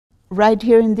right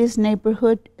here in this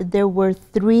neighborhood, there were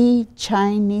 3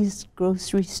 Chinese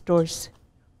grocery stores,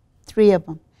 3 of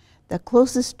them. The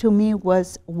closest to me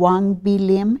was Wang Bi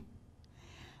Lim.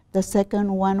 The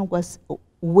second one was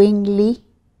Wing Li,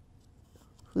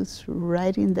 who's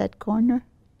right in that corner,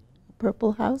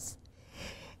 purple house.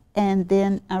 And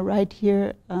then right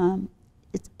here,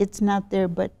 it's not there,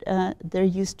 but there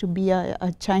used to be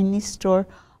a Chinese store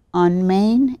on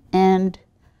Main and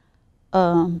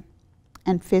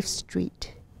 5th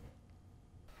Street.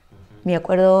 Me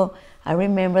acuerdo, I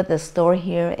remember the store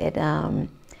here at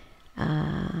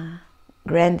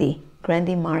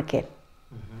Grandy Market.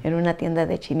 Era una tienda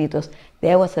de chinitos.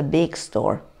 There was a big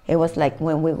store. It was like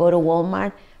when we go to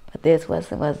Walmart, but this was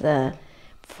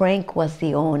Frank was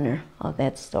the owner of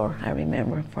that store. I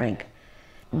remember Frank.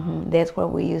 That's where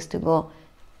we used to go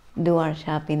do our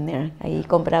shopping there. Ahí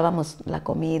comprábamos la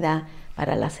comida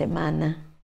para la semana.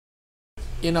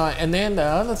 You know, and then the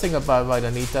other thing about Barrio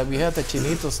Anita, we had the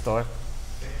chinito store,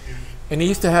 and he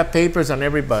used to have papers on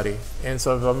everybody. And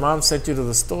so if a mom sent you to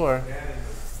the store,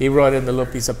 he wrote in the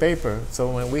little piece of paper. So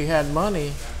when we had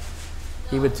money,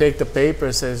 he would take the paper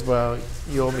and says, well,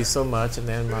 you owe me so much, and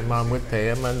then my mom would pay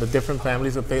him, and the different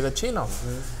families would pay the chino.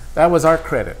 That was our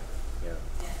credit,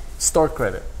 store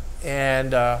credit.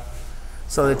 And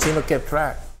so the chino kept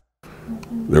track.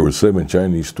 There were 7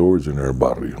 Chinese stores in our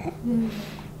barrio.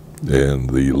 And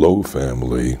the Lowe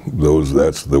family,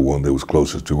 that's the one that was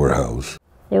closest to our house.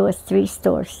 There was 3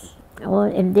 stores. Well,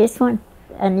 in this one,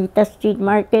 Anita Street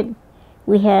Market,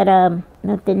 we had,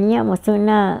 no teníamos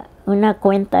una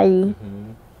cuenta ahí.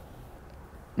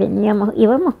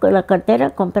 Íbamos con la cartera a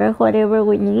comprar whatever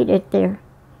we needed there.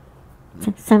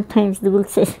 Sometimes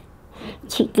dulces,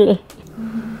 chicle.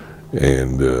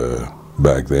 And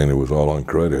back then it was all on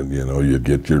credit. You know, you'd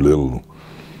get your little,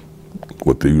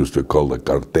 what they used to call the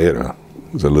cartera.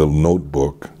 It was a little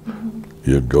notebook.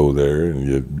 You'd go there and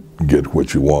you'd get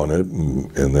what you wanted,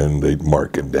 and then they'd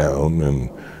mark it down,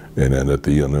 and then at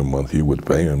the end of the month you would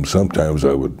pay them. Sometimes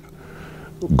I would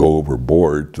go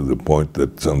overboard to the point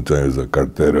that sometimes the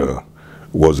cartera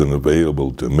wasn't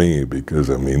available to me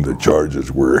because, I mean, the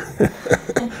charges were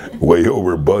way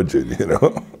over budget, you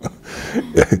know.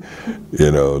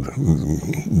 You know,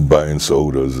 buying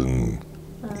sodas and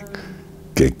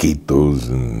quequitos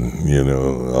and, you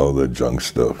know, all the junk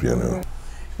stuff, you know.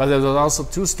 But there was also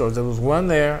 2 stores. There was one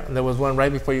there, and there was one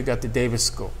right before you got to Davis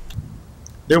School.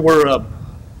 There were a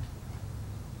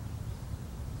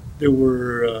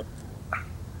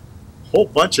whole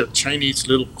bunch of Chinese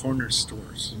little corner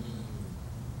stores.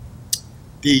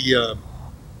 The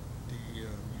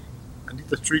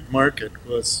Anita Street Market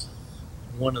was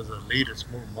one of the latest,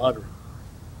 more modern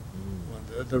one.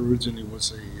 That originally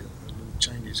was a little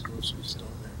Chinese grocery store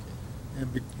there.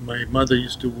 And my mother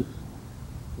used to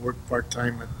work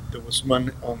part-time. There was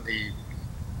one on the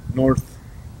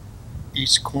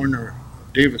northeast corner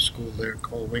of Davis School there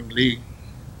called Wing Li.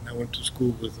 And I went to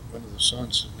school with one of the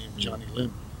sons named Johnny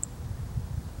Lim.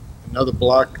 Another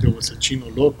block, there was a Chino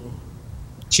Loco.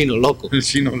 Chino Loco.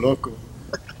 Chino Loco.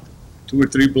 2 or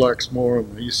 3 blocks more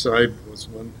on the east side was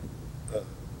one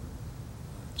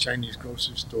Chinese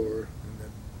grocery store, and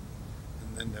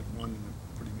then that one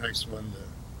pretty nice one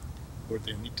where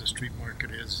the Anita Street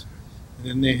Market is. And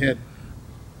then they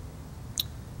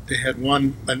had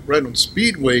one right on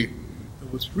Speedway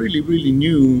that was really, really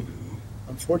new.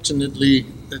 Unfortunately,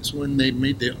 that's when they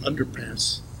made the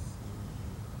underpass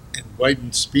and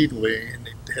widened Speedway, and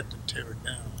they had to tear it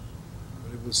down.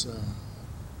 But it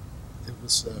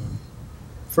was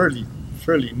fairly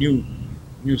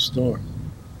new store.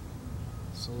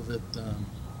 So that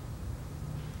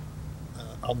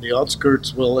on the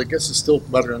outskirts, well, I guess it's still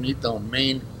Barrio Anita on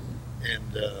Main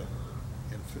and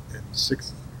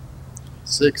 6th,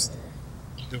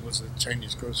 there was a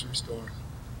Chinese grocery store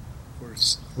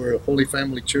where Holy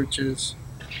Family Church is.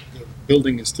 The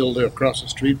building is still there. Across the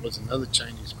street was another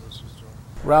Chinese grocery store.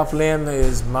 Ralph Lim,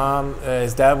 his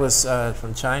dad was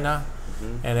from China,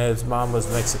 and his mom was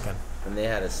Mexican. And they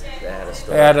had a store.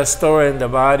 They had a store in the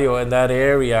barrio in that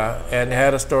area, and they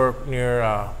had a store near.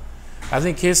 I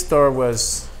think his store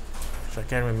was. I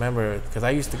can't remember because I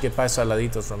used to get pie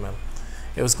saladitos from him.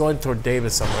 It was going toward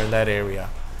Davis somewhere in that area,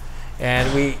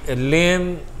 and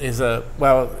Lim is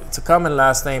it's a common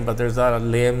last name, but there's a lot of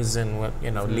Lims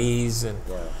and Lees, and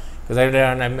because I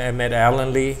met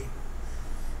Alan Lee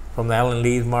from the Alan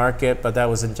Lee Market, but that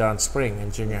was in John Spring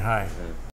in junior high.